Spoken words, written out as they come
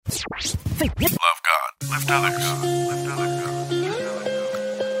Love God. Lift others.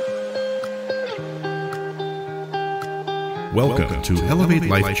 Welcome to Elevate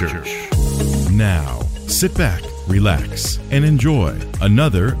Life Church. Now, sit back, relax, and enjoy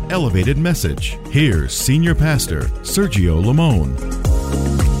another elevated message. Here's Senior Pastor Sergio Lamone.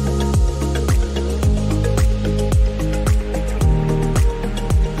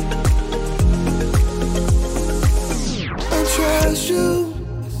 I trust you,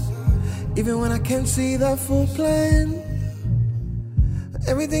 even when I can't see the full plan.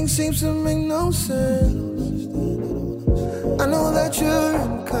 Everything seems to make no sense. I know that you're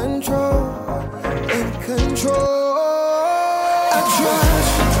in control, I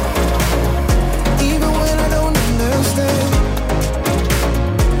trust you, even when I don't understand.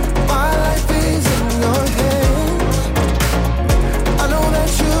 My life is in your hands. I know that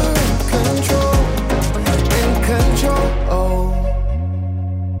you're in control.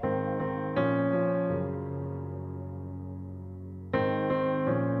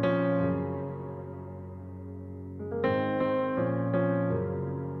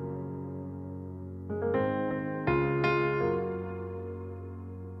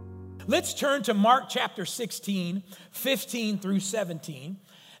 Let's turn to Mark chapter 16, 15 through 17.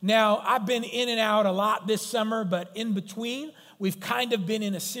 Now, I've been in and out a lot this summer, but in between, we've kind of been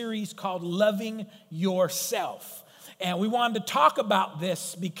in a series called Loving Yourself. And we wanted to talk about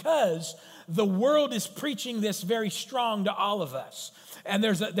this because the world is preaching this very strong to all of us. And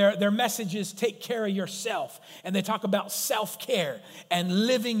their message is take care of yourself. And they talk about self-care and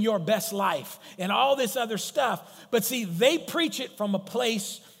living your best life and all this other stuff. But see, they preach it from a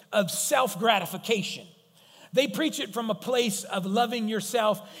place of self-gratification. They preach it from a place of loving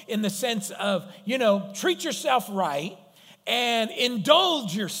yourself in the sense of, treat yourself right and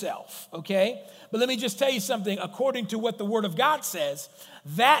indulge yourself, okay? But let me just tell you something. According to what the Word of God says,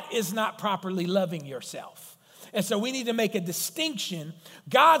 that is not properly loving yourself. And so we need to make a distinction.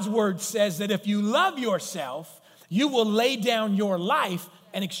 God's Word says that if you love yourself, you will lay down your life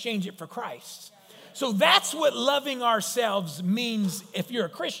and exchange it for Christ. So that's what loving ourselves means if you're a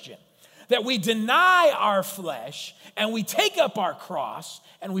Christian, that we deny our flesh and we take up our cross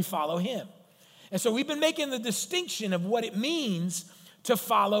and we follow him. And so we've been making the distinction of what it means to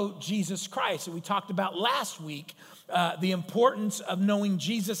follow Jesus Christ. And we talked about last week the importance of knowing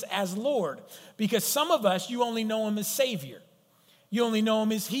Jesus as Lord, because some of us, you only know him as Savior. You only know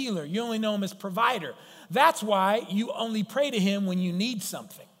him as healer. You only know him as provider. That's why you only pray to him when you need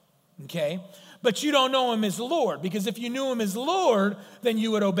something, okay? But you don't know him as Lord, because if you knew him as Lord, then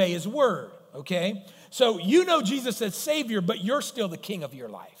you would obey his word, okay? So you know Jesus as Savior, but you're still the king of your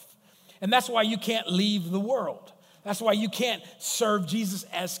life. And that's why you can't leave the world. That's why you can't serve Jesus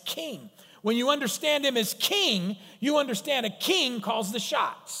as king. When you understand him as king, you understand a king calls the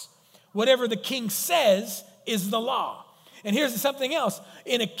shots. Whatever the king says is the law. And here's something else.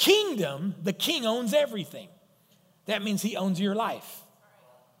 In a kingdom, the king owns everything. That means he owns your life.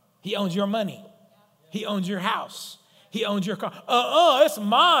 He owns your money. He owns your house. He owns your car. It's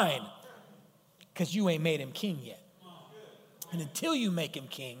mine. Because you ain't made him king yet. And until you make him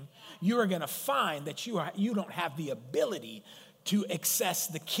king, you are going to find that you don't have the ability to access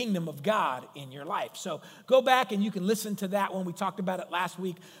the kingdom of God in your life. So go back and you can listen to that when we talked about it last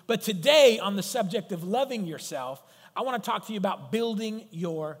week. But today, on the subject of loving yourself, I want to talk to you about building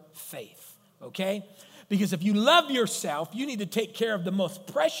your faith, okay? Because if you love yourself, you need to take care of the most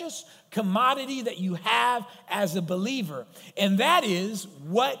precious commodity that you have as a believer, and that is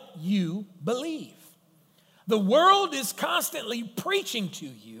what you believe. The world is constantly preaching to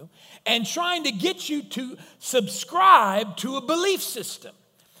you and trying to get you to subscribe to a belief system.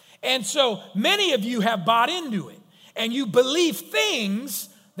 And so many of you have bought into it, and you believe things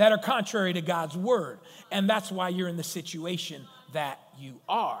that are contrary to God's word, and that's why you're in the situation that you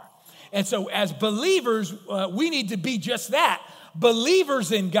are. And so as believers, we need to be just that,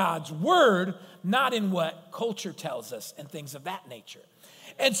 believers in God's word, not in what culture tells us and things of that nature.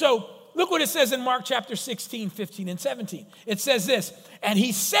 And so look what it says in Mark chapter 16, 15, and 17. It says this, and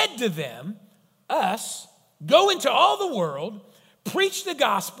he said to them, us, go into all the world, preach the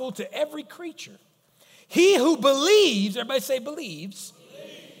gospel to every creature. He who believes, everybody say believes,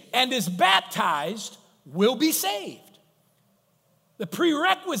 and is baptized will be saved. The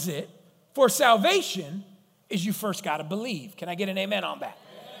prerequisite for salvation is you first got to believe. Can I get an amen on that?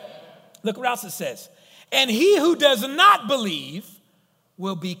 Amen. Look what else it says. And he who does not believe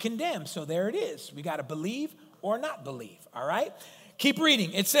will be condemned. So there it is. We got to believe or not believe, all right? Keep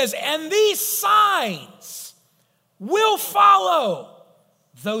reading. It says, and these signs will follow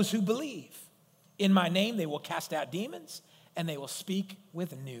those who believe. In my name they will cast out demons, and they will speak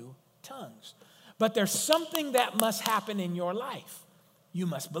with new tongues. But there's something that must happen in your life. You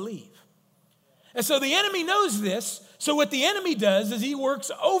must believe. And so the enemy knows this. So what the enemy does is he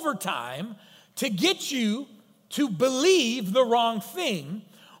works overtime to get you to believe the wrong thing,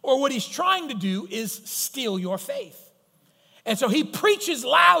 or what he's trying to do is steal your faith. And so he preaches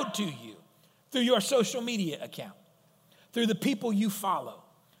loud to you through your social media account, through the people you follow,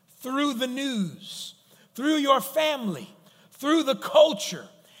 through the news, through your family, through the culture.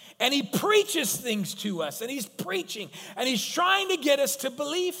 And he preaches things to us, and he's preaching, and he's trying to get us to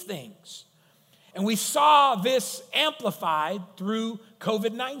believe things. And we saw this amplified through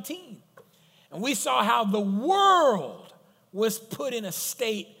COVID-19. And we saw how the world was put in a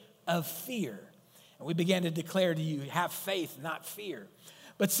state of fear. And we began to declare to you, have faith, not fear.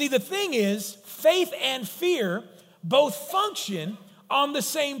 But see, the thing is, faith and fear both function on the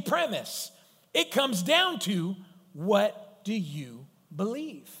same premise. It comes down to, what do you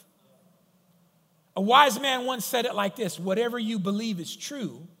believe? A wise man once said it like this: whatever you believe is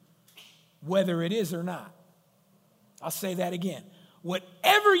true, whether it is or not. I'll say that again.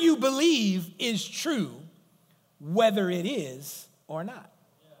 Whatever you believe is true, whether it is or not.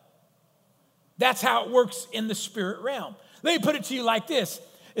 That's how it works in the spirit realm. Let me put it to you like this.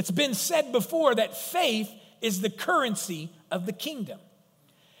 It's been said before that faith is the currency of the kingdom.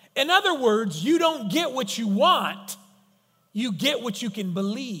 In other words, you don't get what you want, you get what you can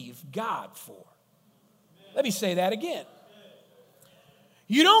believe God for. Let me say that again.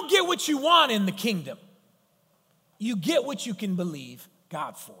 You don't get what you want in the kingdom. You get what you can believe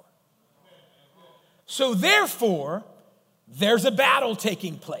God for. So therefore, there's a battle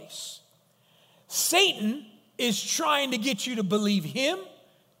taking place. Satan is trying to get you to believe him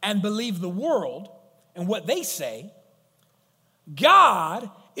and believe the world and what they say. God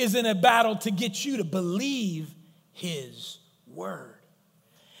is in a battle to get you to believe his word.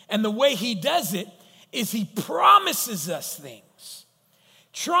 And the way he does it is he promises us things,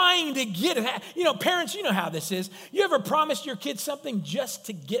 trying to get it. Parents, you know how this is. You ever promised your kids something just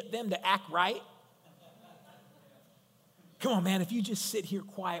to get them to act right? Come on, man, if you just sit here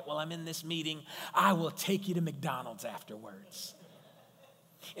quiet while I'm in this meeting, I will take you to McDonald's afterwards.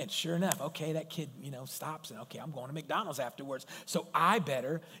 And sure enough, okay, that kid, stops and okay, I'm going to McDonald's afterwards. So I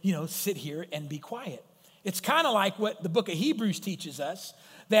better, sit here and be quiet. It's kind of like what the book of Hebrews teaches us,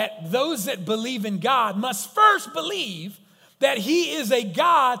 that those that believe in God must first believe that he is a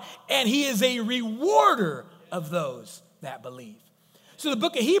God and he is a rewarder of those that believe. So the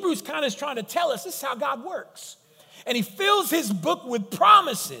book of Hebrews kind of is trying to tell us this is how God works. And he fills his book with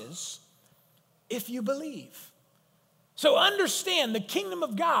promises if you believe. So understand, the kingdom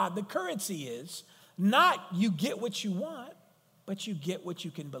of God, the currency is not you get what you want, but you get what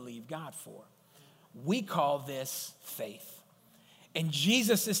you can believe God for. We call this faith. And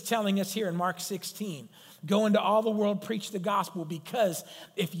Jesus is telling us here in Mark 16, go into all the world, preach the gospel, because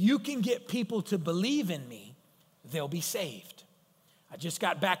if you can get people to believe in me, they'll be saved. I just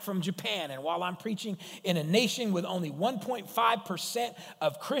got back from Japan, and while I'm preaching in a nation with only 1.5%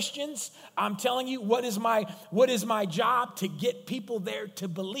 of Christians, I'm telling you, what is my job? To get people there to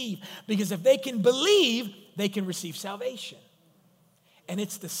believe. Because if they can believe, they can receive salvation. And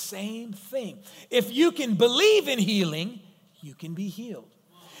it's the same thing. If you can believe in healing, you can be healed.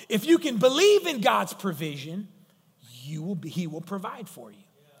 If you can believe in God's provision, he will provide for you.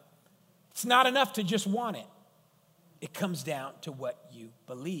 It's not enough to just want it. It comes down to what you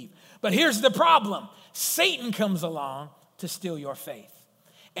believe. But here's the problem. Satan comes along to steal your faith.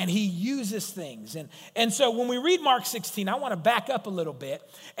 And he uses things. And so when we read Mark 16, I want to back up a little bit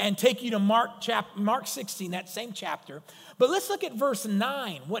and take you to Mark 16, that same chapter. But let's look at verse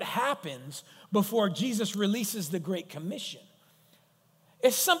 9, what happens before Jesus releases the Great Commission.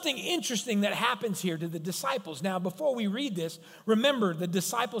 It's something interesting that happens here to the disciples. Now, before we read this, remember the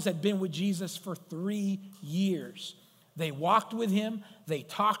disciples had been with Jesus for 3 years. They walked with him, they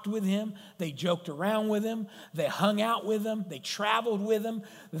talked with him, they joked around with him, they hung out with him, they traveled with him,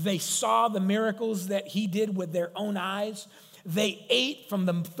 they saw the miracles that he did with their own eyes. They ate from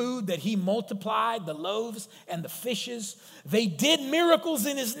the food that he multiplied, the loaves and the fishes. They did miracles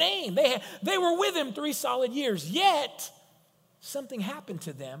in his name. They were with him 3 solid years, yet something happened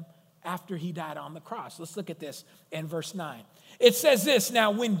to them after he died on the cross. Let's look at this in verse 9. It says this, now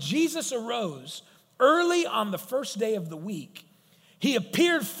when Jesus arose early on the first day of the week, he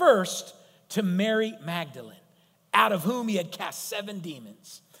appeared first to Mary Magdalene, out of whom he had cast 7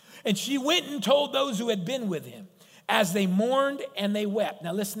 demons. And she went and told those who had been with him, as they mourned and they wept.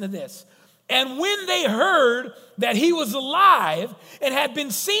 Now listen to this. And when they heard that he was alive and had been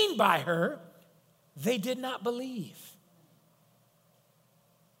seen by her, they did not believe.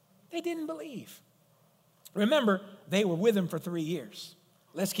 They They didn't believe. Remember, they were with him for 3 years.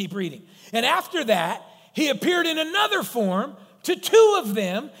 Let's keep reading. And after that, he appeared in another form to 2 of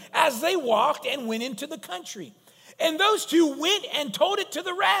them as they walked and went into the country. And those 2 went and told it to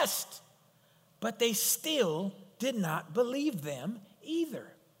the rest. But they still did not believe them either.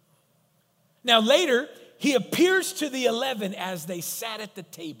 Now later, he appears to the 11 as they sat at the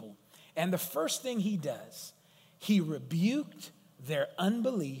table. And the first thing he does, he rebuked their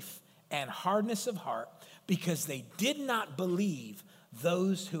unbelief and hardness of heart because they did not believe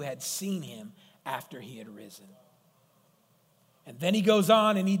those who had seen him after he had risen. And then he goes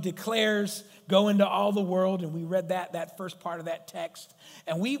on and he declares, go into all the world. And we read that first part of that text.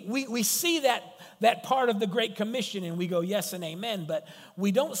 And we see that part of the Great Commission and we go, yes and amen. But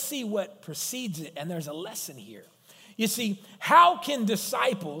we don't see what precedes it. And there's a lesson here. You see, how can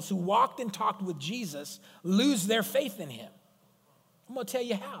disciples who walked and talked with Jesus lose their faith in him? I'm going to tell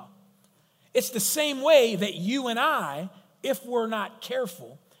you how. It's the same way that you and I, if we're not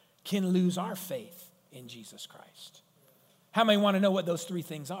careful, can lose our faith in Jesus Christ. How many want to know what those 3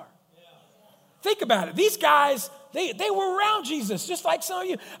 things are? Think about it. These guys, they were around Jesus, just like some of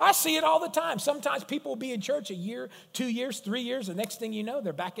you. I see it all the time. Sometimes people will be in church a year, 2 years, 3 years. The next thing you know,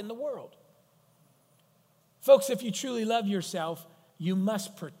 they're back in the world. Folks, if you truly love yourself, you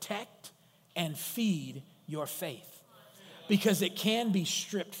must protect and feed your faith because it can be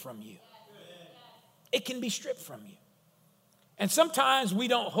stripped from you. It can be stripped from you. And sometimes we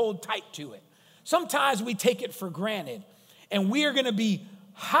don't hold tight to it. Sometimes we take it for granted. And we are going to be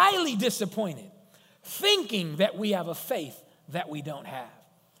highly disappointed thinking that we have a faith that we don't have.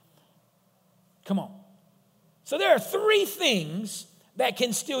 Come on. So there are 3 things that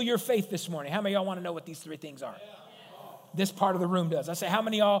can steal your faith this morning. How many of y'all want to know what these 3 things are? This part of the room does. I say, how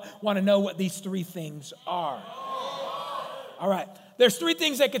many of y'all want to know what these 3 things are? All right. There's 3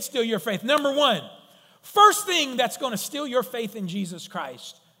 things that could steal your faith. Number 1, first thing that's going to steal your faith in Jesus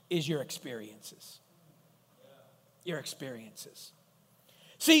Christ is your experiences. Your experiences.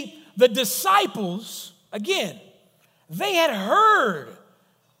 See, the disciples, again, they had heard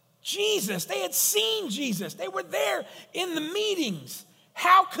Jesus. They had seen Jesus. They were there in the meetings.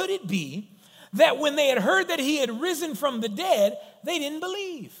 How could it be that when they had heard that he had risen from the dead, they didn't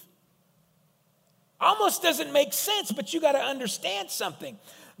believe? Almost doesn't make sense, but you got to understand something.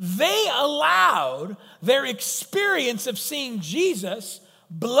 They allowed their experience of seeing Jesus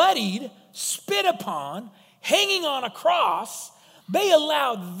bloodied, spit upon, hanging on a cross, they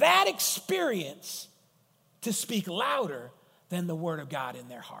allowed that experience to speak louder than the word of God in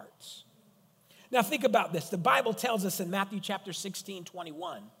their hearts. Now think about this. The Bible tells us in Matthew chapter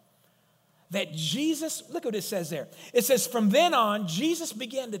 16:21 that Jesus, look what it says there. It says, from then on, Jesus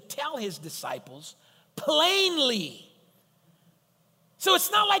began to tell his disciples plainly. So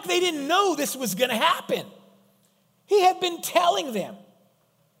it's not like they didn't know this was going to happen. He had been telling them,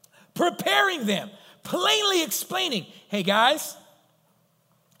 preparing them, plainly explaining, hey guys,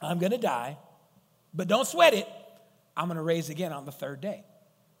 I'm going to die, but don't sweat it. I'm going to raise again on the 3rd day.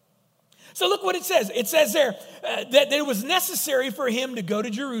 So look what it says. It says there that it was necessary for him to go to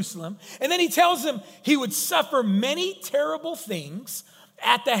Jerusalem. And then he tells them he would suffer many terrible things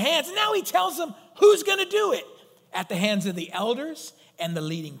at the hands. And now he tells them who's going to do it. At the hands of the elders and the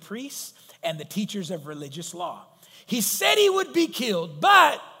leading priests and the teachers of religious law. He said he would be killed,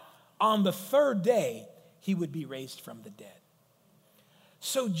 but on the 3rd day, he would be raised from the dead.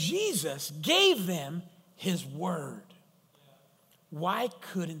 So Jesus gave them his word. Why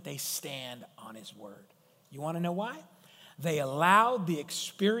couldn't they stand on his word? You want to know why? They allowed the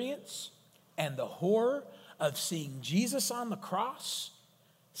experience and the horror of seeing Jesus on the cross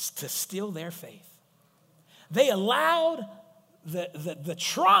to steal their faith. They allowed the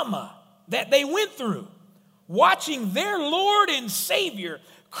trauma that they went through, watching their Lord and Savior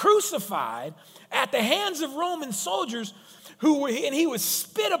crucified at the hands of Roman soldiers and he was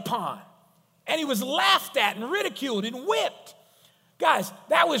spit upon and he was laughed at and ridiculed and whipped. Guys,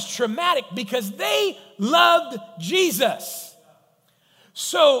 that was traumatic because they loved Jesus.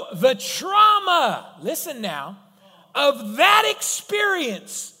 So the trauma, listen now, of that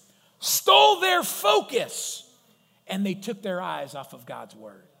experience stole their focus and they took their eyes off of God's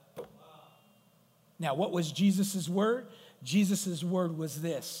word. Now, what was Jesus' word? Jesus' word was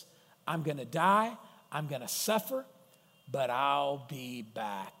this: I'm going to die, I'm going to suffer, but I'll be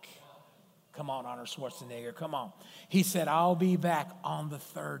back. Come on, Arnold Schwarzenegger, come on. He said, I'll be back on the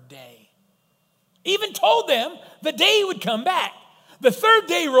 3rd day. Even told them the day he would come back. The 3rd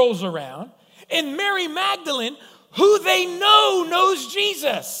day rolls around, and Mary Magdalene, who they know knows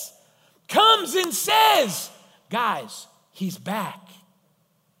Jesus, comes and says, guys, he's back.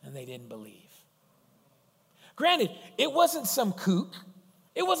 and they didn't believe. Granted, it wasn't some kook.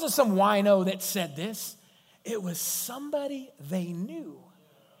 It wasn't some wino that said this. It was somebody they knew,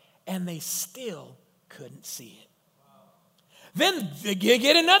 and they still couldn't see it. Then you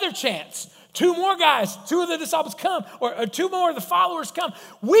get another chance. Two more guys, two of the disciples come, or two more of the followers come.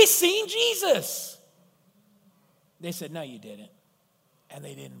 We seen Jesus. They said, no, you didn't. And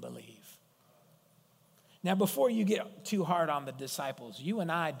they didn't believe. Now, before you get too hard on the disciples, you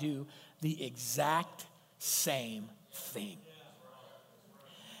and I do the exact same thing.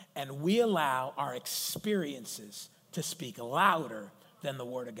 And we allow our experiences to speak louder than the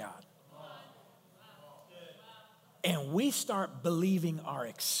Word of God. And we start believing our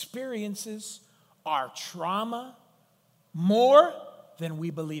experiences, our trauma, more than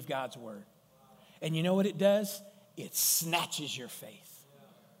we believe God's Word. And you know what it does? It snatches your faith.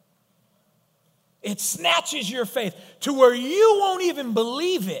 It snatches your faith to where you won't even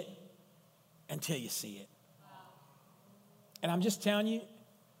believe it until you see it. And I'm just telling you,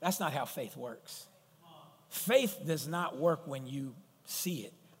 that's not how faith works. Faith does not work when you see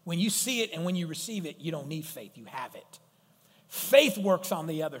it. When you see it and when you receive it, you don't need faith. You have it. Faith works on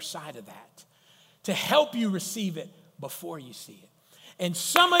the other side of that to help you receive it before you see it. And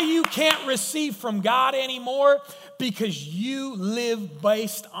some of you can't receive from God anymore because you live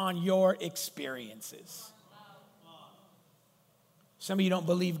based on your experiences. Some of you don't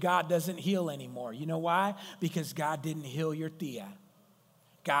believe God doesn't heal anymore. You know why? Because God didn't heal your tia.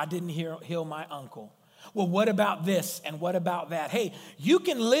 God didn't heal my uncle. Well, what about this and what about that? Hey, you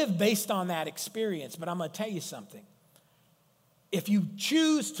can live based on that experience, but I'm going to tell you something. If you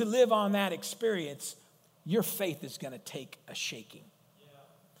choose to live on that experience, your faith is going to take a shaking.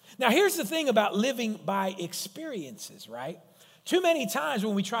 Now, here's the thing about living by experiences, right? Too many times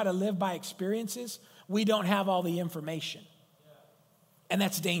when we try to live by experiences, we don't have all the information. And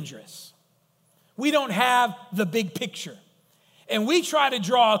that's dangerous. We don't have the big picture. And we try to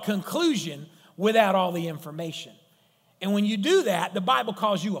draw a conclusion without all the information. And when you do that, the Bible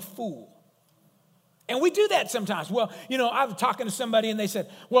calls you a fool. And we do that sometimes. Well, I was talking to somebody and they said,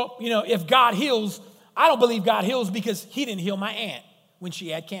 well, if God heals, I don't believe God heals because he didn't heal my aunt when she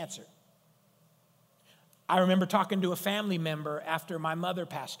had cancer. I remember talking to a family member after my mother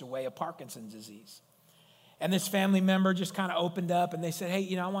passed away of Parkinson's disease. And this family member just kind of opened up and they said,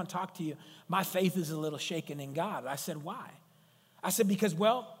 hey, I want to talk to you. My faith is a little shaken in God. I said, why? I said, because,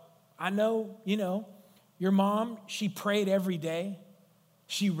 I know, your mom, she prayed every day.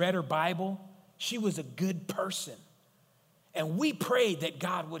 She read her Bible. She was a good person. And we prayed that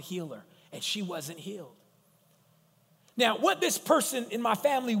God would heal her, and she wasn't healed. Now, what this person in my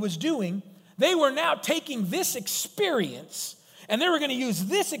family was doing, they were now taking this experience, and they were going to use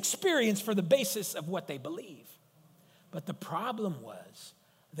this experience for the basis of what they believe. But the problem was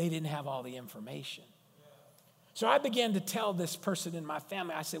they didn't have all the information. So I began to tell this person in my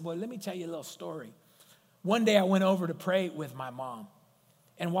family, I said, well, let me tell you a little story. One day I went over to pray with my mom.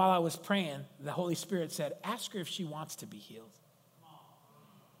 And while I was praying, the Holy Spirit said, ask her if she wants to be healed.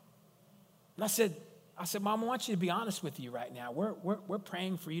 And I said, Mom, I want you to be honest with you right now. We're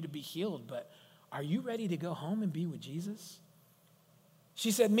praying for you to be healed, but are you ready to go home and be with Jesus?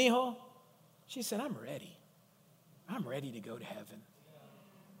 She said, mijo, she said, I'm ready. I'm ready to go to heaven.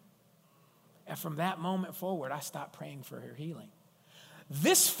 And from that moment forward, I stopped praying for her healing.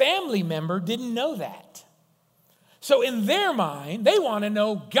 This family member didn't know that. So in their mind, they want to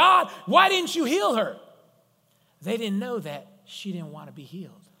know, God, why didn't you heal her? They didn't know that she didn't want to be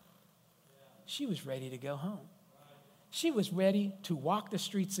healed. She was ready to go home. She was ready to walk the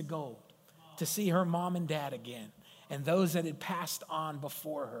streets of gold, to see her mom and dad again, and those that had passed on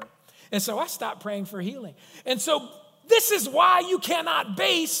before her. And so I stopped praying for healing. And so this is why you cannot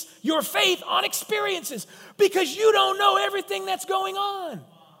base your faith on experiences, because you don't know everything that's going on.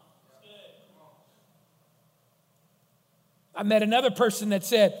 I met another person that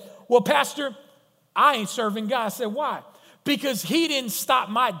said, well, Pastor, I ain't serving God. I said, why? Because he didn't stop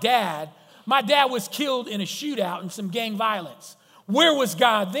my dad. My dad was killed in a shootout and some gang violence. Where was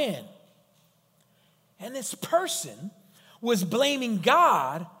God then? And this person was blaming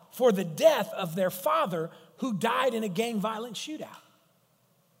God for the death of their father who died in a gang violence shootout.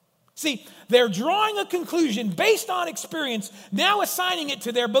 See, they're drawing a conclusion based on experience, now assigning it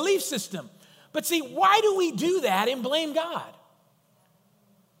to their belief system. But see, why do we do that and blame God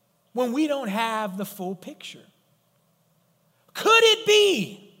when we don't have the full picture? Could it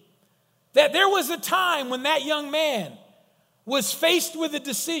be that there was a time when that young man was faced with a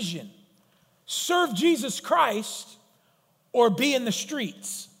decision, serve Jesus Christ or be in the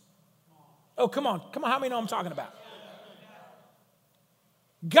streets? Oh, come on, how many know I'm talking about?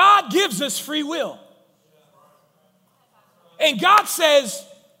 God gives us free will. And God says,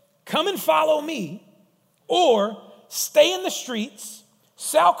 come and follow me, or stay in the streets,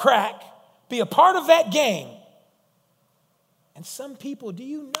 sell crack, be a part of that gang. And some people, do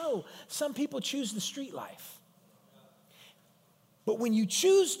you know, some people choose the street life. But when you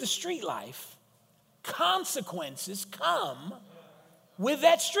choose the street life, consequences come with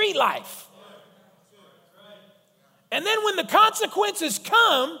that street life. And then when the consequences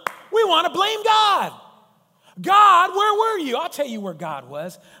come, we want to blame God. God, where were you? I'll tell you where God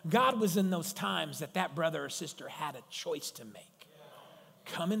was. God was in those times that brother or sister had a choice to make.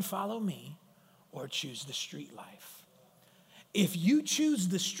 Come and follow me or choose the street life. If you choose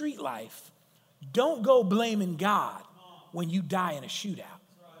the street life, don't go blaming God when you die in a shootout.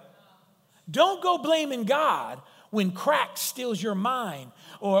 Don't go blaming God when crack steals your mind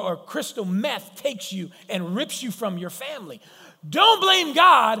or crystal meth takes you and rips you from your family. Don't blame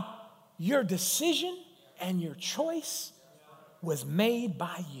God. Your decision and your choice was made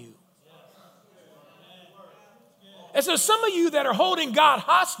by you. And so some of you that are holding God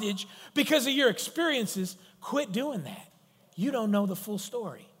hostage because of your experiences, quit doing that. You don't know the full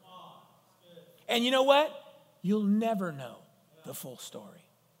story. And you know what? You'll never know the full story.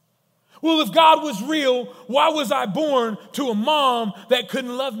 Well, if God was real, why was I born to a mom that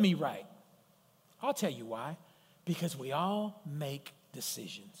couldn't love me right? I'll tell you why. Because we all make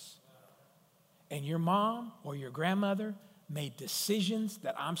decisions. And your mom or your grandmother made decisions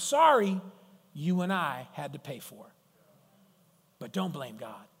that, I'm sorry, you and I had to pay for. But don't blame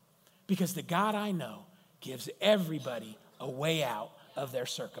God. Because the God I know gives everybody a way out of their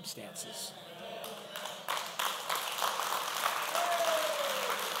circumstances.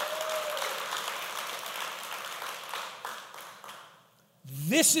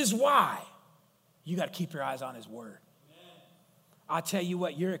 This is why you got to keep your eyes on his word. I'll tell you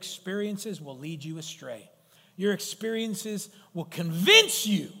what, your experiences will lead you astray. Your experiences will convince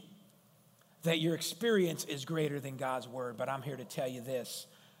you that your experience is greater than God's word. But I'm here to tell you this.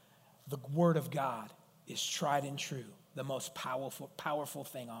 The word of God is tried and true, the most powerful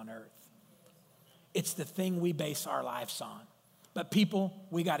thing on earth. It's the thing we base our lives on. But people,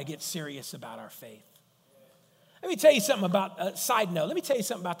 we got to get serious about our faith. Let me tell you something about a side note. Let me tell you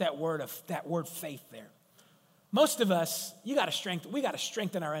something about that word faith there. Most of us, we got to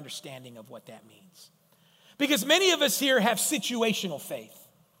strengthen our understanding of what that means. Because many of us here have situational faith.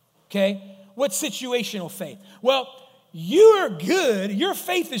 Okay? What's situational faith? Well, you are good. Your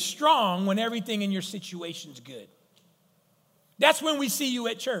faith is strong when everything in your situation's good. That's when we see you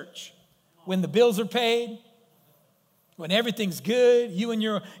at church. When the bills are paid, when everything's good, you and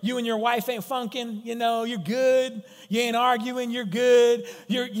your wife ain't funking, you're good. You ain't arguing, you're good.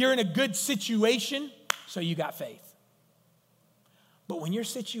 You're in a good situation, so you got faith. But when your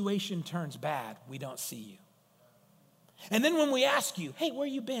situation turns bad, we don't see you. And then when we ask you, hey, where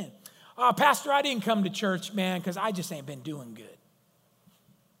you been? Oh, Pastor, I didn't come to church, man, because I just ain't been doing good.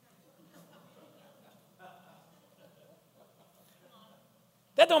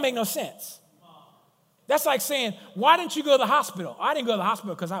 That don't make no sense. That's like saying, why didn't you go to the hospital? I didn't go to the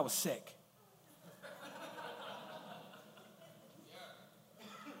hospital because I was sick.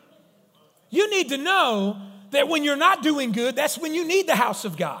 You need to know that when you're not doing good, that's when you need the house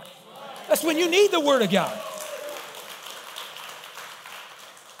of God. That's when you need the word of God.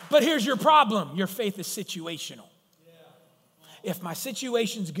 But here's your problem. Your faith is situational. If my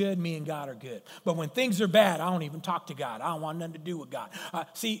situation's good, me and God are good. But when things are bad, I don't even talk to God. I don't want nothing to do with God.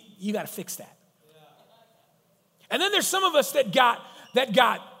 See, you got to fix that. And then there's some of us that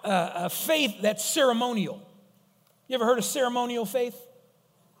got a faith that's ceremonial. You ever heard of ceremonial faith?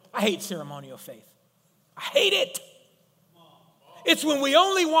 I hate ceremonial faith. I hate it. It's when we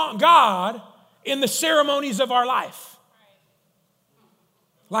only want God in the ceremonies of our life.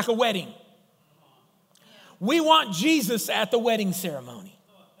 Like a wedding. We want Jesus at the wedding ceremony.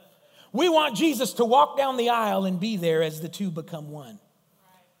 We want Jesus to walk down the aisle and be there as the two become one.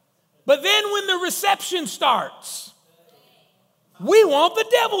 But then when the reception starts, we want the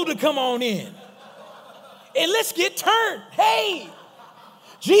devil to come on in. And let's get turned. Hey,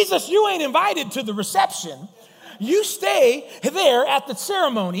 Jesus, you ain't invited to the reception. You stay there at the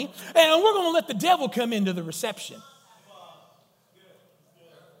ceremony, and we're going to let the devil come into the reception.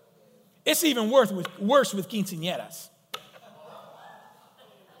 It's even worse with quinceañeras.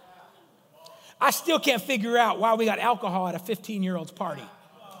 I still can't figure out why we got alcohol at a 15-year-old's party.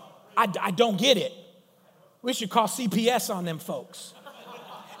 I don't get it. We should call CPS on them folks.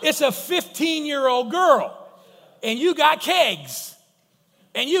 It's a 15-year-old girl, and you got kegs,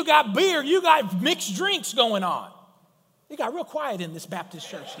 and you got beer, you got mixed drinks going on. It got real quiet in this Baptist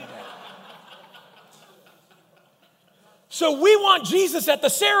church today. So we want Jesus at the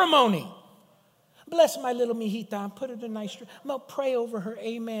ceremony. Bless my little mijita, put her to nice dress. I'm going to pray over her,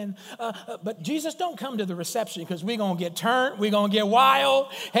 amen. But Jesus, don't come to the reception because we're going to get turned. We're going to get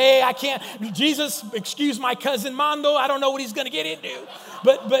wild. Hey, I can't. Jesus, excuse my cousin Mondo. I don't know what he's going to get into.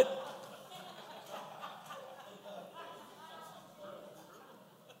 But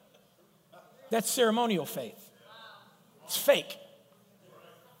that's ceremonial faith. It's fake.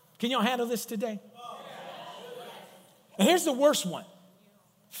 Can y'all handle this today? And here's the worst one.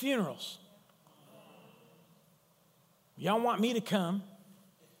 Funerals. Y'all want me to come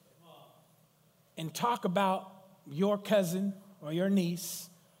and talk about your cousin or your niece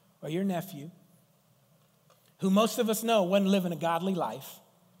or your nephew who most of us know wasn't living a godly life.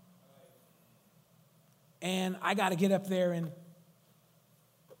 And I got to get up there and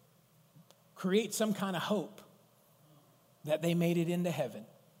create some kind of hope that they made it into heaven.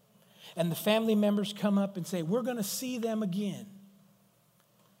 And the family members come up and say, we're going to see them again.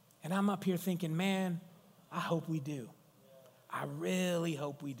 And I'm up here thinking, man, I hope we do. I really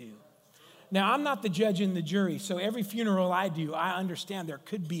hope we do. Now, I'm not the judge and the jury, so every funeral I do, I understand there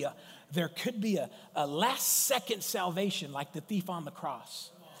could be a last-second salvation like the thief on the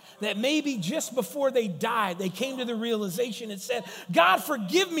cross. That maybe just before they died, they came to the realization and said, God,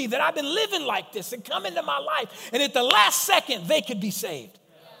 forgive me that I've been living like this and come into my life. And at the last second, they could be saved.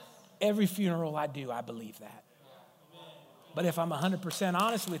 Every funeral I do, I believe that. But if I'm 100%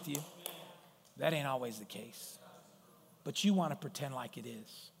 honest with you, that ain't always the case. But you want to pretend like it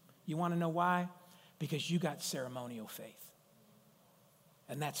is. You want to know why? Because you got ceremonial faith.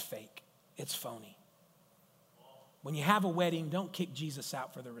 And that's fake. It's phony. When you have a wedding, don't kick Jesus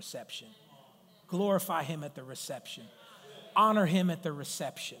out for the reception. Glorify him at the reception. Honor him at the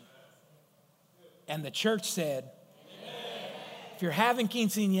reception. And the church said, amen. If you're having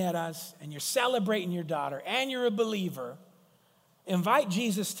quinceañeras and you're celebrating your daughter and you're a believer, invite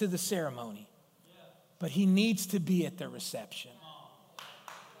Jesus to the ceremony. But he needs to be at the reception.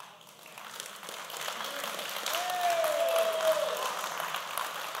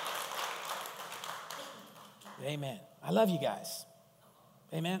 Amen. I love you guys.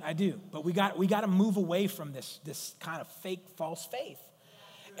 Amen. I do. But we got to move away from this kind of fake, false faith.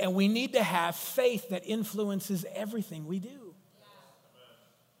 And we need to have faith that influences everything we do.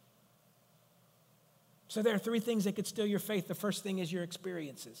 So there are 3 things that could steal your faith. The first thing is your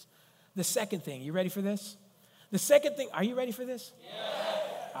experiences. The second thing, you ready for this? The second thing, are you ready for this?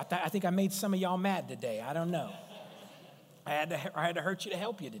 Yes. I think I made some of y'all mad today. I don't know. I had to hurt you to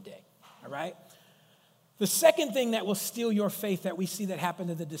help you today. All right? The second thing that will steal your faith that we see that happen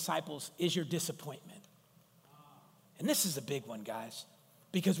to the disciples is your disappointment. And this is a big one, guys,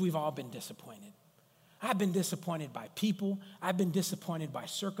 because we've all been disappointed. I've been disappointed by people. I've been disappointed by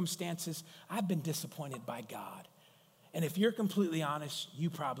circumstances. I've been disappointed by God. And if you're completely honest, you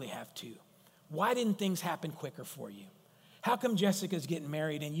probably have too. Why didn't things happen quicker for you? How come Jessica's getting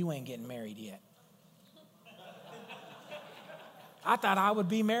married and you ain't getting married yet? I thought I would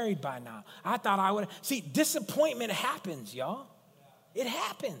be married by now. I thought I would. See, disappointment happens, y'all. It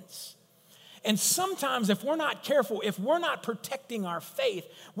happens. And sometimes if we're not careful, if we're not protecting our faith,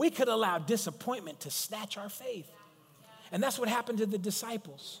 we could allow disappointment to snatch our faith. And that's what happened to the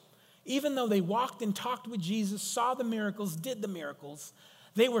disciples. Even though they walked and talked with Jesus, saw the miracles, did the miracles,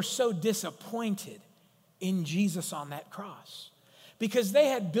 they were so disappointed in Jesus on that cross. Because they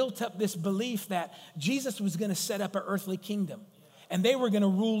had built up this belief that Jesus was going to set up an earthly kingdom. And they were going to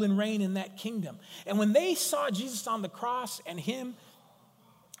rule and reign in that kingdom. And when they saw Jesus on the cross and him,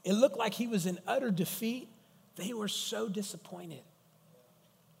 it looked like he was in utter defeat. They were so disappointed.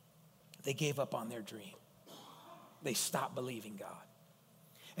 They gave up on their dream. They stopped believing God.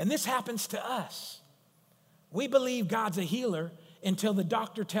 And this happens to us. We believe God's a healer until the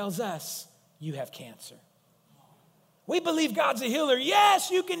doctor tells us you have cancer. We believe God's a healer. Yes,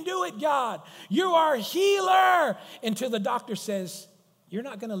 you can do it, God. You are a healer. Until the doctor says, you're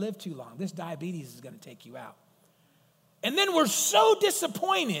not going to live too long. This diabetes is going to take you out. And then we're so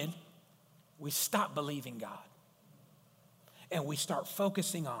disappointed, we stop believing God. And we start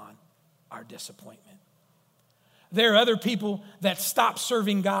focusing on our disappointment. There are other people that stop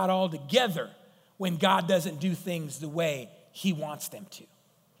serving God altogether when God doesn't do things the way he wants them to.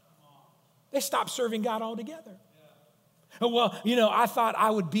 They stop serving God altogether. Well, I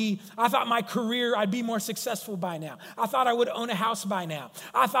thought my career, I'd be more successful by now. I thought I would own a house by now.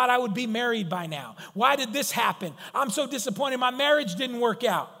 I thought I would be married by now. Why did this happen? I'm so disappointed. My marriage didn't work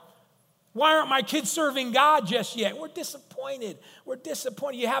out. Why aren't my kids serving God just yet? We're disappointed.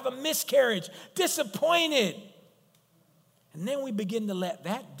 You have a miscarriage. Disappointed. And then we begin to let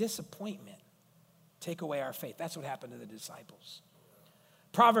that disappointment take away our faith. That's what happened to the disciples.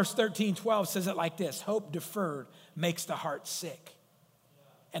 Proverbs 13:12 says it like this: hope deferred makes the heart sick.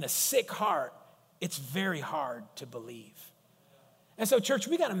 And a sick heart, it's very hard to believe. And so, church,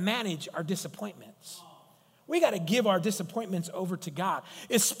 we got to manage our disappointments. We got to give our disappointments over to God,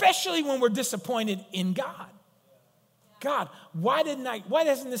 especially when we're disappointed in God. God, why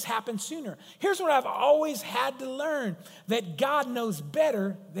doesn't this happen sooner? Here's what I've always had to learn, that God knows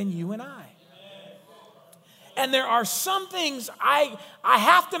better than you and I. And there are some things I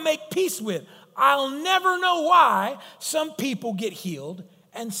have to make peace with. I'll never know why some people get healed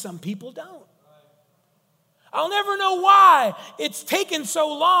and some people don't. I'll never know why it's taken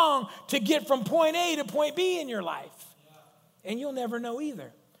so long to get from point A to point B in your life. And you'll never know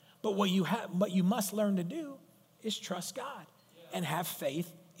either. But what you must learn to do is trust God and have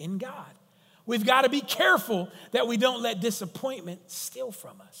faith in God. We've got to be careful that we don't let disappointment steal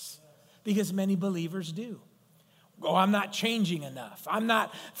from us, because many believers do. Oh, I'm not changing enough.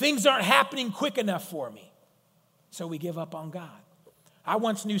 Things aren't happening quick enough for me. So we give up on God. I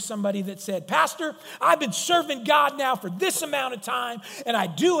once knew somebody that said, Pastor, I've been serving God now for this amount of time, and I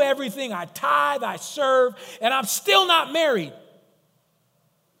do everything. I tithe, I serve, and I'm still not married.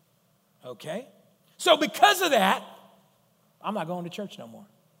 Okay? So because of that, I'm not going to church no more.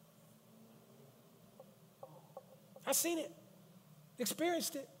 I've seen it,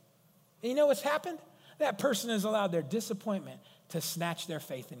 experienced it. And you know what's happened? That person has allowed their disappointment to snatch their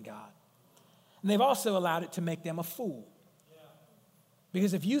faith in God. And they've also allowed it to make them a fool.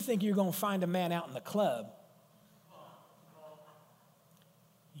 Because if you think you're going to find a man out in the club,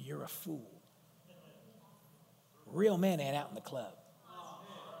 you're a fool. Real men ain't out in the club.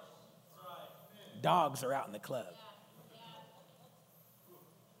 Dogs are out in the club.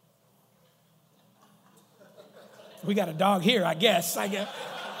 We got a dog here, I guess.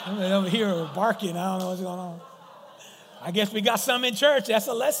 I'm over here barking. I don't know what's going on. I guess we got some in church. That's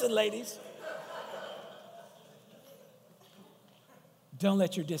a lesson, ladies. Don't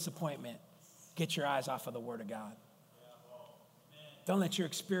let your disappointment get your eyes off of the Word of God. Don't let your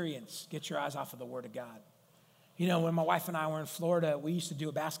experience get your eyes off of the Word of God. You know, when my wife and I were in Florida, we used to do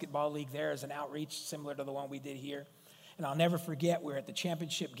a basketball league there as an outreach similar to the one we did here. And I'll never forget, we were at the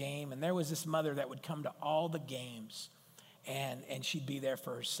championship game, and there was this mother that would come to all the games, and she'd be there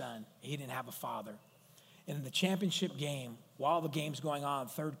for her son. He didn't have a father. And in the championship game, while the game's going on,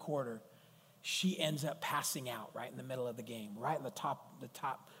 third quarter, she ends up passing out right in the middle of the game, right in the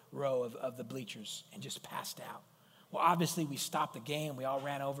top row of the bleachers, and just passed out. Well, obviously, we stopped the game. We all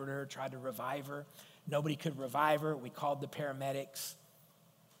ran over to her, tried to revive her. Nobody could revive her. We called the paramedics.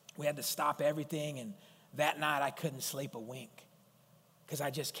 We had to stop everything, and that night I couldn't sleep a wink because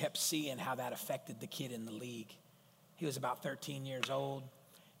I just kept seeing how that affected the kid in the league. He was about 13 years old,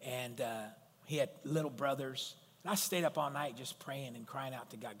 and he had little brothers. And I stayed up all night just praying and crying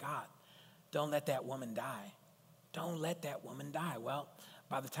out to God, God, don't let that woman die. Don't let that woman die. Well,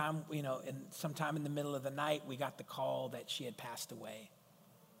 by the time, sometime in the middle of the night, we got the call that she had passed away.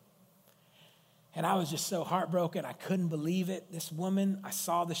 And I was just so heartbroken. I couldn't believe it. This woman, I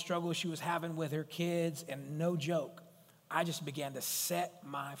saw the struggle she was having with her kids, and no joke, I just began to set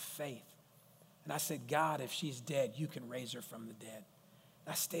my faith. And I said, God, if she's dead, you can raise her from the dead.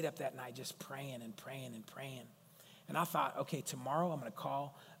 And I stayed up that night just praying and praying and praying. And I thought, okay, tomorrow I'm going to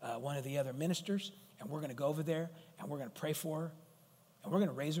call one of the other ministers, and we're going to go over there, and we're going to pray for her, and we're going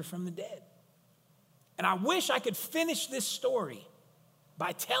to raise her from the dead. And I wish I could finish this story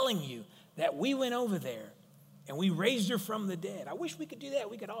by telling you that we went over there, and we raised her from the dead. I wish we could do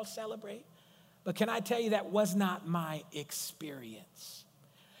that. We could all celebrate. But can I tell you, that was not my experience.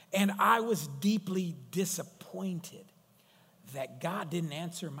 And I was deeply disappointed that God didn't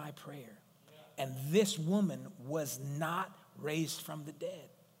answer my prayer. And this woman was not raised from the dead.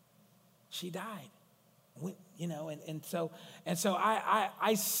 She died. So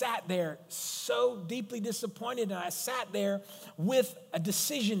I sat there so deeply disappointed, and I sat there with a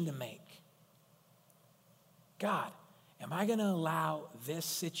decision to make. God, am I going to allow this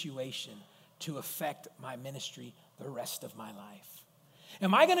situation to affect my ministry the rest of my life?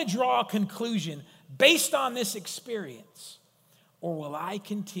 Am I going to draw a conclusion based on this experience? Or will I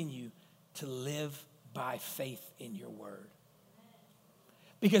continue to live by faith in your word?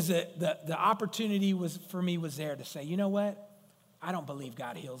 Because the opportunity was there to say, you know what? I don't believe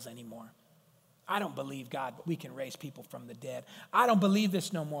God heals anymore. I don't believe, God, we can raise people from the dead. I don't believe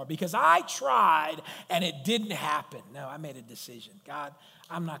this no more because I tried and it didn't happen. No, I made a decision. God,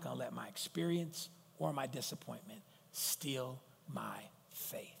 I'm not going to let my experience or my disappointment steal my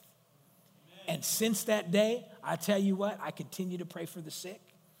faith. And since that day, I tell you what, I continue to pray for the sick.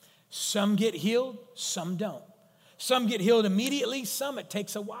 Some get healed, some don't. Some get healed immediately, some it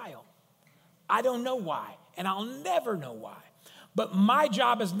takes a while. I don't know why, and I'll never know why. But my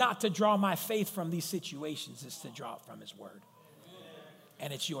job is not to draw my faith from these situations, it's to draw it from his word.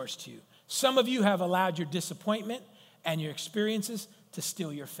 And it's yours too. Some of you have allowed your disappointment and your experiences to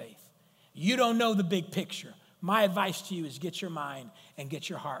steal your faith. You don't know the big picture. My advice to you is get your mind and get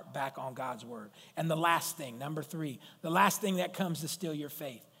your heart back on God's word. And the last thing, number 3, the last thing that comes to steal your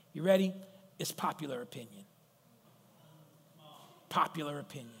faith, you ready? Is popular opinion. Popular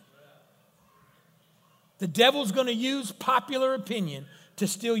opinion. The devil's going to use popular opinion to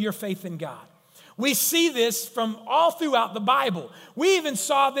steal your faith in God. We see this from all throughout the Bible. We even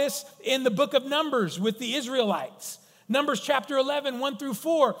saw this in the book of Numbers with the Israelites. Numbers chapter 11, 1 through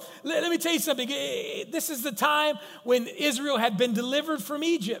 4. Let me tell you something. This is the time when Israel had been delivered from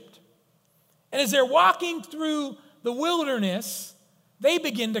Egypt. And as they're walking through the wilderness, they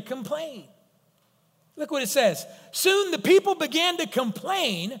begin to complain. Look what it says. Soon the people began to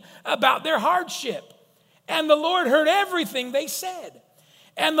complain about their hardship. And the Lord heard everything they said.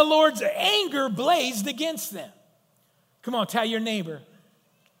 And the Lord's anger blazed against them. Come on, tell your neighbor,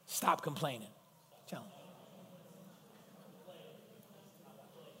 stop complaining. Tell him.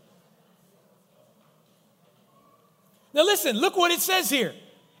 Now listen, look what it says here.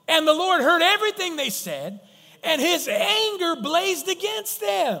 And the Lord heard everything they said, and his anger blazed against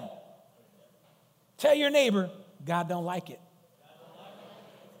them. Tell your neighbor, God don't like it.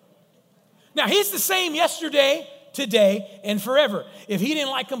 Now, he's the same yesterday, today, and forever. If he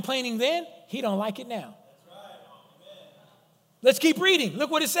didn't like complaining then, he don't like it now. Let's keep reading.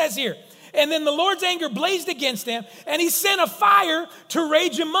 Look what it says here. And then the Lord's anger blazed against them, and he sent a fire to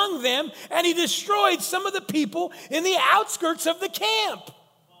rage among them, and he destroyed some of the people in the outskirts of the camp.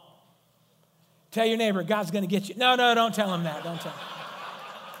 Tell your neighbor, God's going to get you. No, don't tell him that. Don't tell him.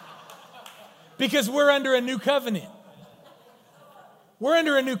 Because we're under a new covenant. We're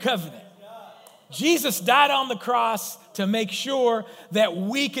under a new covenant. Jesus died on the cross to make sure that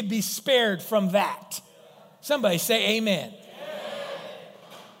we could be spared from that. Somebody say amen.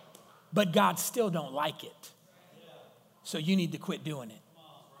 But God still don't like it. So you need to quit doing it.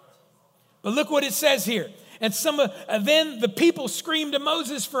 But look what it says here. And then the people screamed to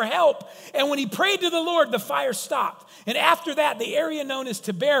Moses for help. And when he prayed to the Lord, the fire stopped. And after that, the area known as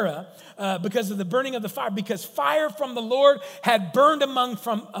Taberah, because of the burning of the fire, because fire from the Lord had burned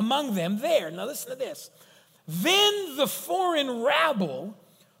among them there. Now listen to this. Then the foreign rabble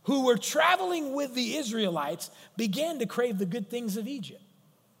who were traveling with the Israelites began to crave the good things of Egypt.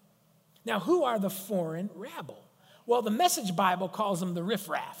 Now, who are the foreign rabble? Well, the Message Bible calls them the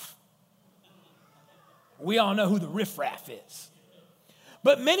riffraff. We all know who the riffraff is.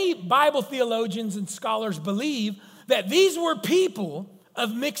 But many Bible theologians and scholars believe that these were people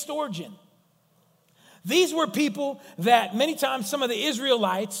of mixed origin. These were people that many times some of the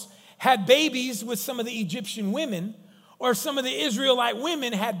Israelites had babies with some of the Egyptian women, or some of the Israelite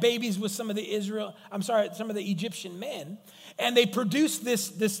women had babies with some of the Egyptian men, and they produced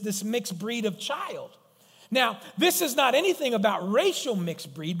this mixed breed of child. Now, this is not anything about racial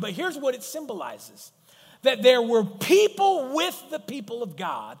mixed breed, but here's what it symbolizes. That there were people with the people of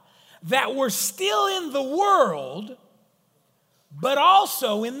God that were still in the world, but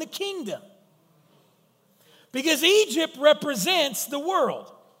also in the kingdom. Because Egypt represents the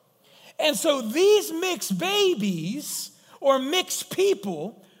world. And so these mixed babies or mixed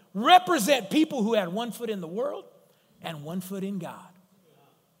people represent people who had one foot in the world and one foot in God.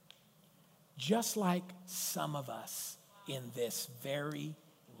 Just like some of us in this very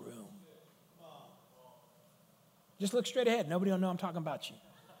room. Just look straight ahead. Nobody will know I'm talking about you.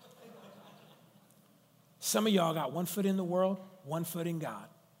 Some of y'all got one foot in the world, one foot in God.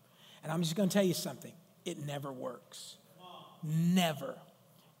 And I'm just going to tell you something. It never works. Never.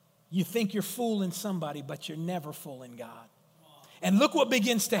 You think you're fooling somebody, but you're never fooling God. And look what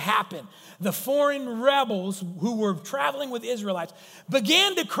begins to happen. The foreign rebels who were traveling with Israelites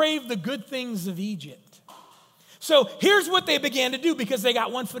began to crave the good things of Egypt. So here's what they began to do, because they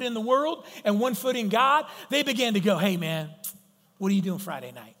got one foot in the world and one foot in God. They began to go, hey man, what are you doing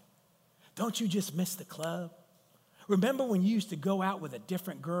Friday night? Don't you just miss the club? Remember when you used to go out with a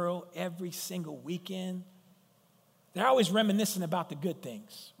different girl every single weekend? They're always reminiscing about the good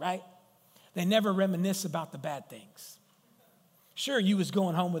things, right? They never reminisce about the bad things. Sure, you was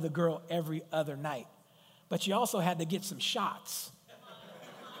going home with a girl every other night, but you also had to get some shots.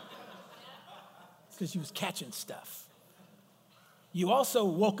 Because you was catching stuff. You also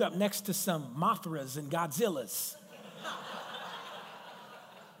woke up next to some Mothras and Godzillas.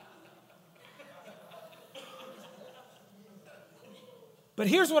 But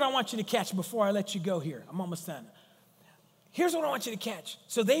here's what I want you to catch before I let you go here. I'm almost done. Here's what I want you to catch.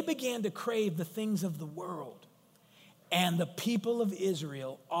 So they began to crave the things of the world. And the people of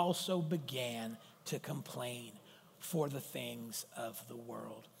Israel also began to complain for the things of the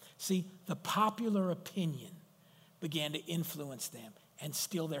world. See, the popular opinion began to influence them and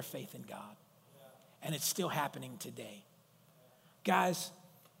steal their faith in God. And it's still happening today. Guys,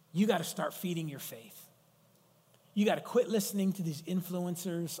 you got to start feeding your faith. You got to quit listening to these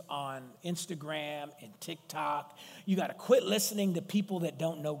influencers on Instagram and TikTok. You got to quit listening to people that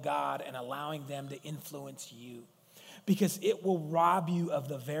don't know God and allowing them to influence you, because it will rob you of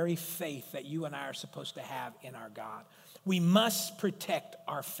the very faith that you and I are supposed to have in our God. We must protect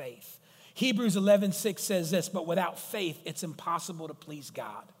our faith. Hebrews 11:6 says this, but without faith, it's impossible to please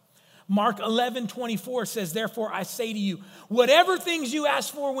God. Mark 11:24 says, therefore I say to you, whatever things you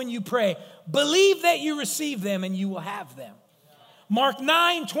ask for when you pray, believe that you receive them and you will have them. Mark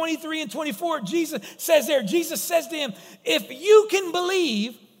 9:23 and 24, Jesus says to him, if you can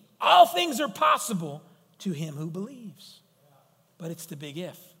believe, all things are possible to him who believes. But it's the big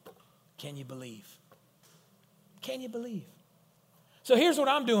if. Can you believe? Can you believe? So here's what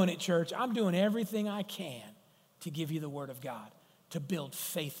I'm doing at church. I'm doing everything I can to give you the word of God, to build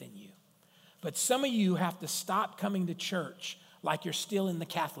faith in you. But some of you have to stop coming to church like you're still in the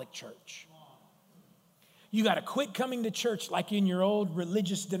Catholic Church. You got to quit coming to church like in your old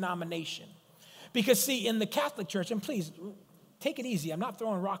religious denomination. Because see, in the Catholic Church, and please take it easy. I'm not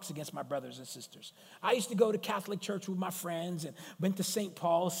throwing rocks against my brothers and sisters. I used to go to Catholic church with my friends and went to St.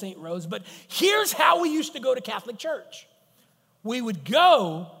 Paul, St. Rose. But here's how we used to go to Catholic church. We would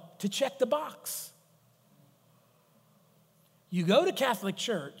go to check the box. You go to Catholic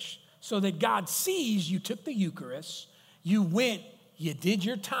church so that God sees you took the Eucharist, you went, you did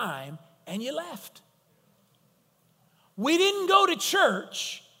your time, and you left. We didn't go to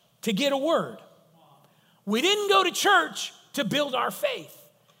church to get a word. We didn't go to church to build our faith.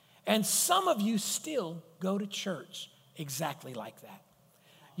 And some of you still go to church exactly like that.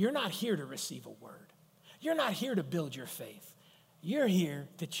 You're not here to receive a word. You're not here to build your faith. You're here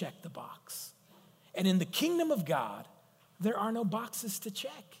to check the box. And in the kingdom of God, there are no boxes to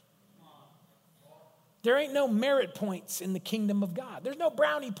check. There ain't no merit points in the kingdom of God. There's no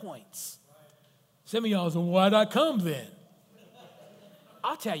brownie points. Some of y'all say, why'd I come then?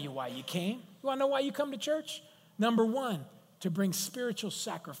 I'll tell you why you came. You want to know why you come to church? Number one, to bring spiritual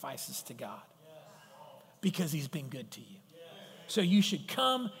sacrifices to God. Because he's been good to you. So you should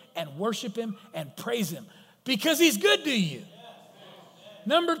come and worship him and praise him because he's good to you.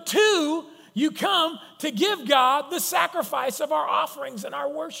 Number two, you come to give God the sacrifice of our offerings and our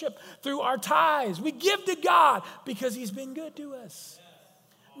worship through our tithes. We give to God because he's been good to us.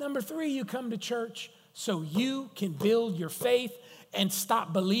 Number three, you come to church so you can build your faith and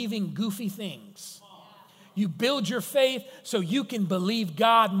stop believing goofy things. You build your faith so you can believe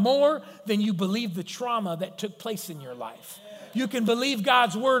God more than you believe the trauma that took place in your life. You can believe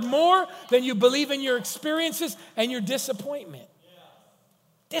God's word more than you believe in your experiences and your disappointment.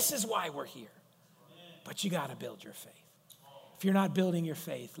 This is why we're here. But you got to build your faith. If you're not building your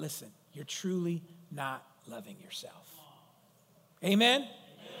faith, listen, you're truly not loving yourself. Amen?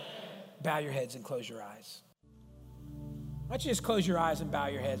 Bow your heads and close your eyes. Why don't you just close your eyes and bow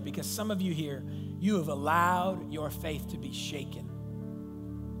your heads, because some of you here, you have allowed your faith to be shaken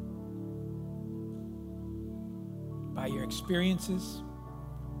by your experiences,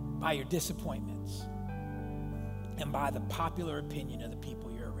 by your disappointments, and by the popular opinion of the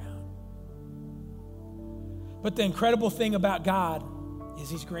people you're around. But the incredible thing about God is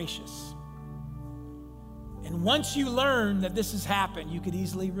he's gracious. And once you learn that this has happened, you could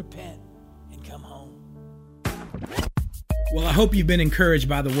easily repent and come home. Well, I hope you've been encouraged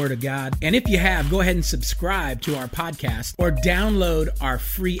by the Word of God. And if you have, go ahead and subscribe to our podcast or download our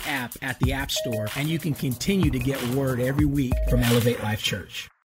free app at the App Store, and you can continue to get Word every week from Elevate Life Church.